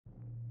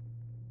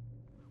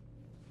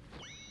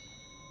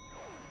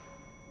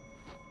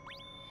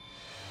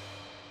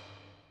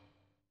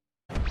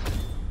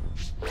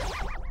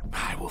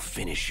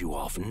finish you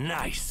off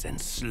nice and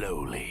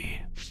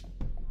slowly.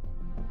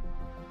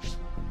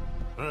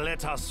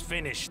 Let us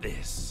finish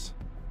this.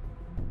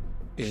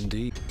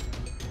 Indeed.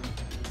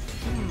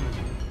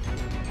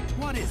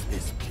 What is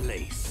this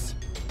place?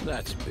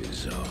 That's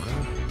bizarre.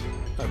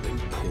 I've been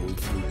pulled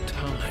through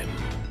time.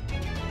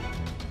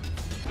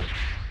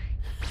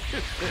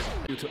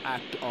 You to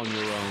act on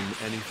your own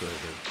any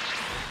further.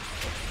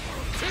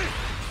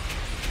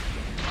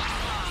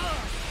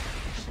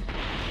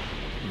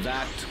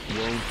 That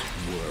won't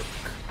work.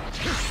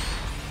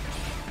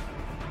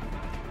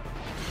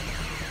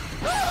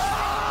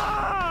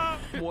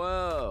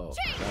 Well,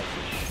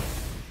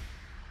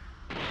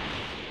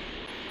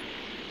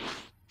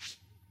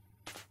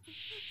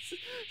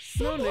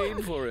 no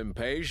need for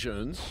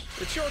impatience.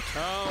 It's your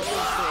town.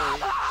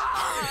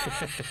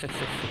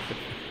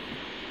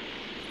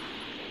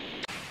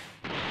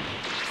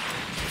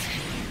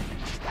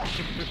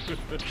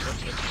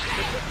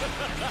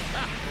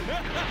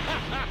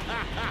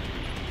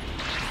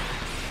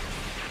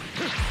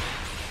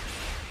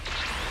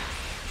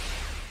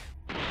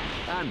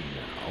 And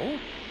now,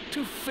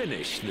 to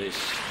finish this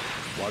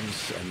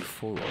once and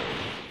for all.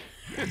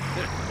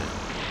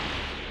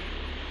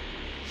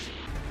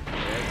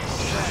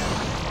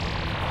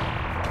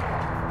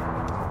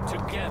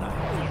 Together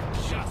for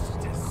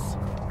justice.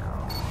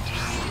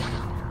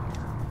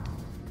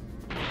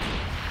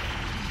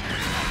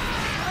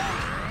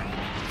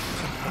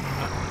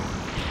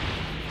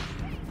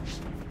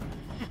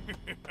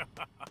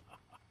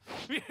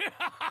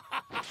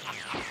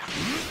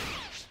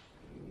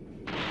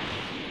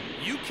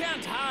 You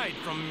can't hide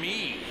from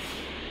me.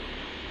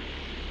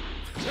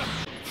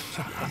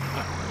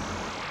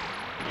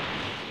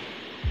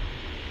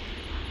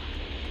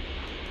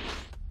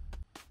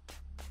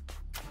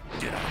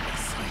 Get out of my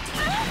sight.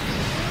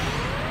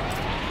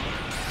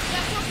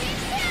 That will be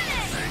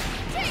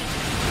finished!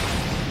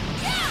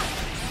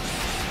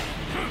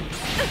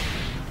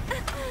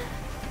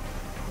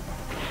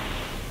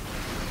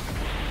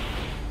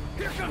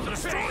 Here comes the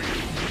destroyer!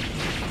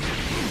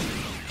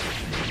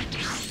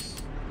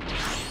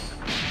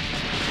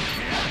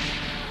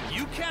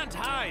 You can't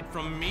hide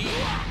from me.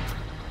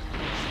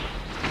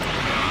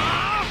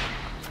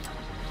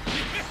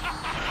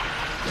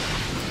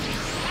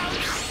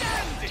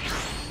 Outstanding!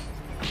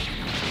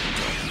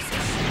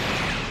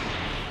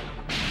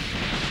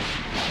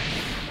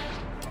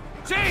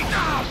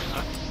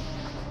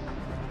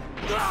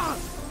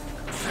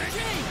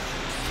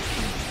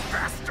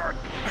 Bastard!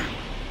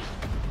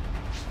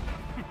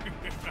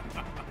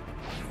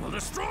 We'll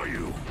destroy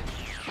you!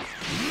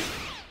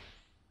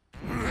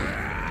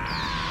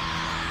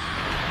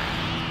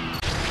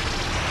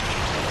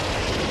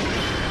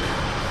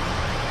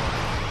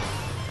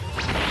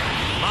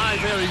 My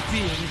very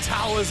being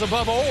towers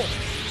above all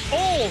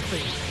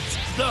things,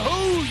 the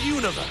whole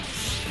universe.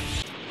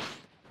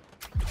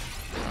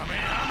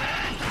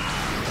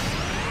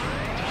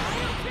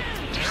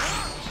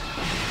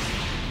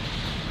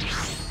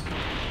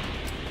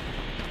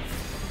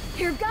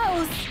 Here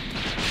goes!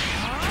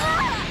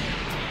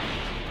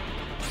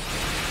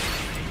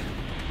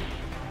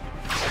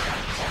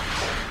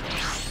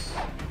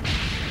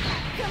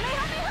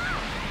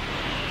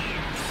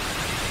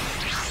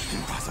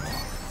 Impossible.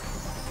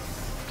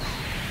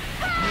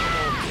 No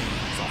more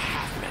games or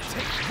half-men.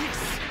 Take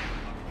this.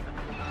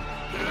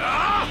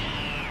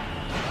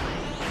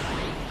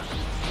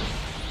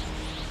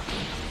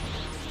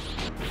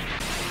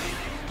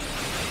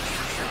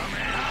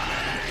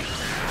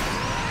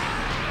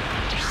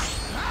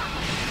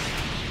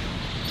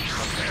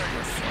 Prepare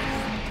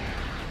yourself.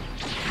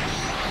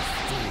 A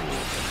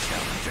fool to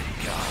challenge a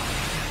god.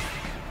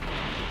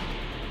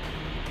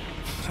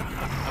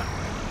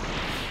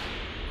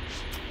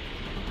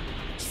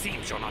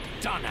 Seems you're not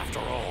done after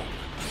all.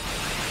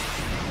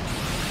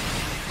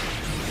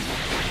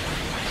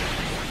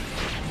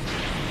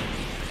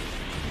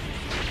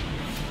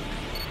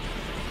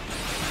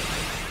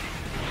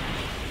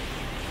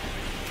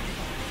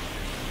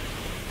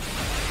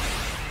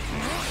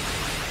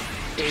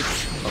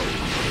 It's over.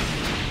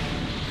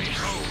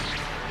 Behold,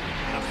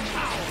 the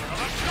power of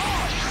a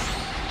god!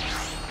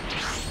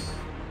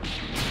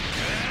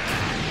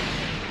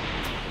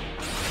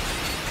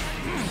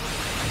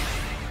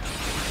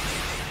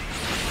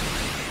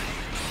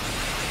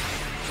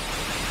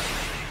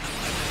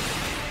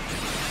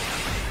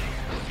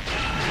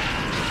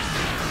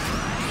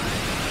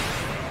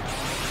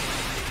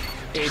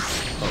 It's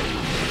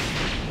over.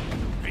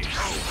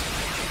 Behold,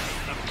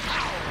 the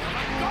power of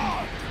a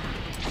god!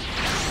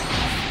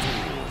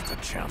 Fool to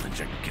challenge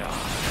a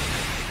god.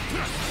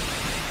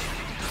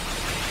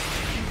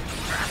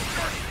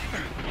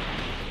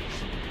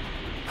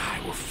 I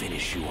will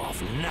finish you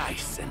off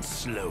nice and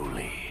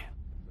slowly.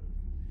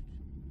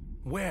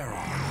 Where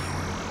are you?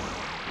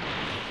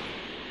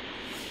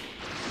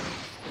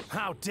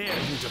 How dare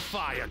you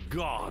defy a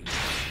god?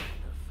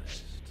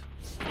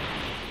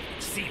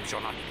 Seems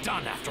you're not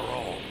done after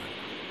all.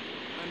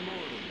 I'm more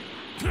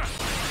than that.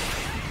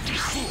 You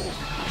fool!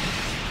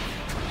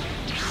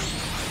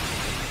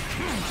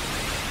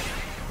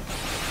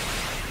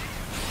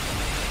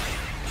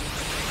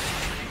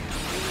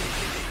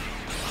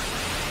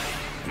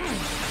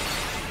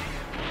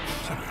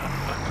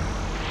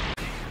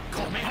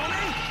 Call me honey?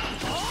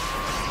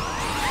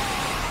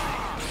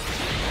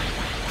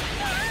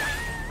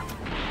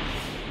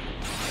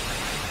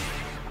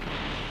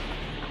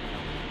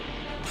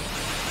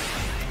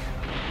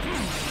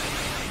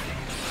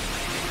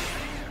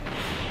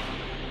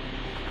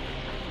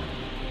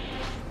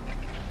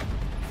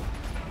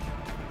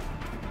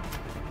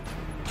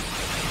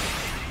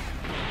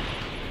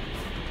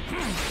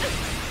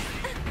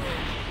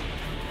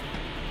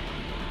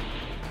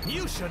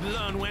 You should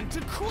learn when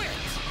to quit.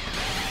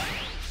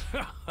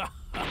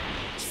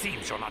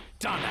 Seems you're not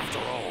done after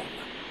all.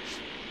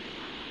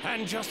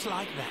 And just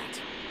like that,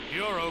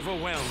 you're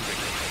overwhelmed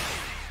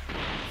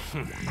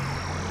again.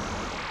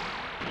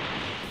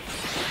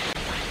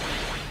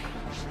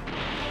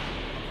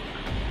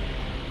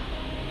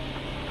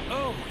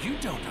 Oh, you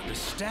don't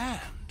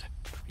understand.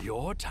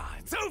 Your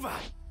time's over.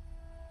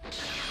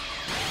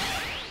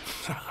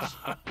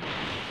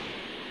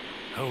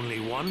 Only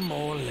one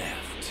more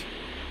left.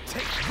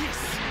 Take this!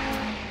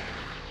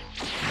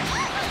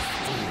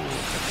 Fool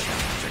to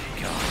challenge a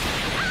god.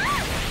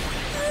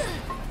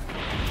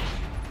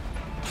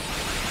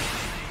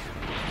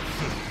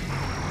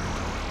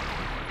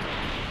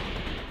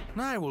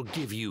 I will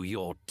give you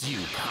your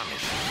due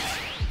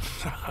punishment.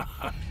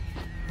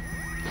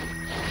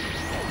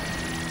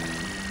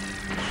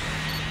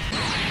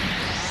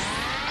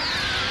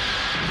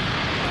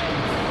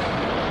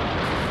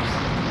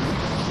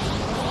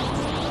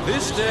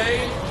 This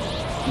day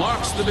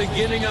marks the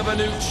beginning of a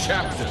new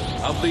chapter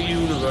of the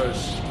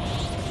universe.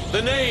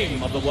 The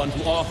name of the one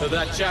who authored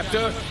that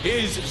chapter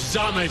is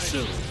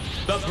Zamasu,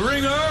 the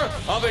bringer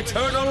of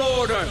eternal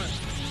order.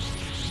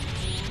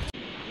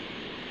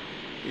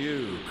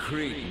 You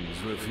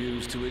Cretans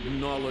refuse to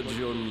acknowledge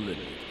your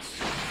limits.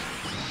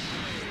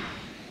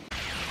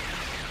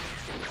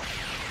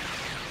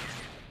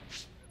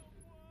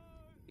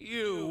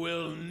 You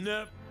will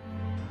never...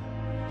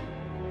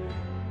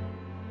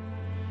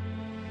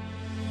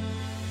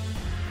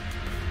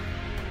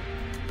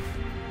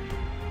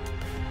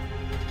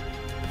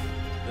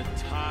 The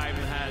time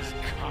has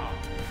come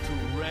to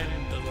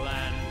rend the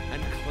land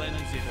and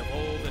cleanse it of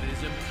all that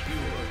is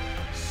impure.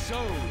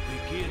 So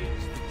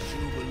begins the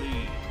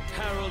Jubilee,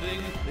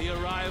 heralding the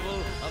arrival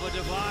of a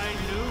divine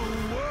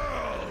new world.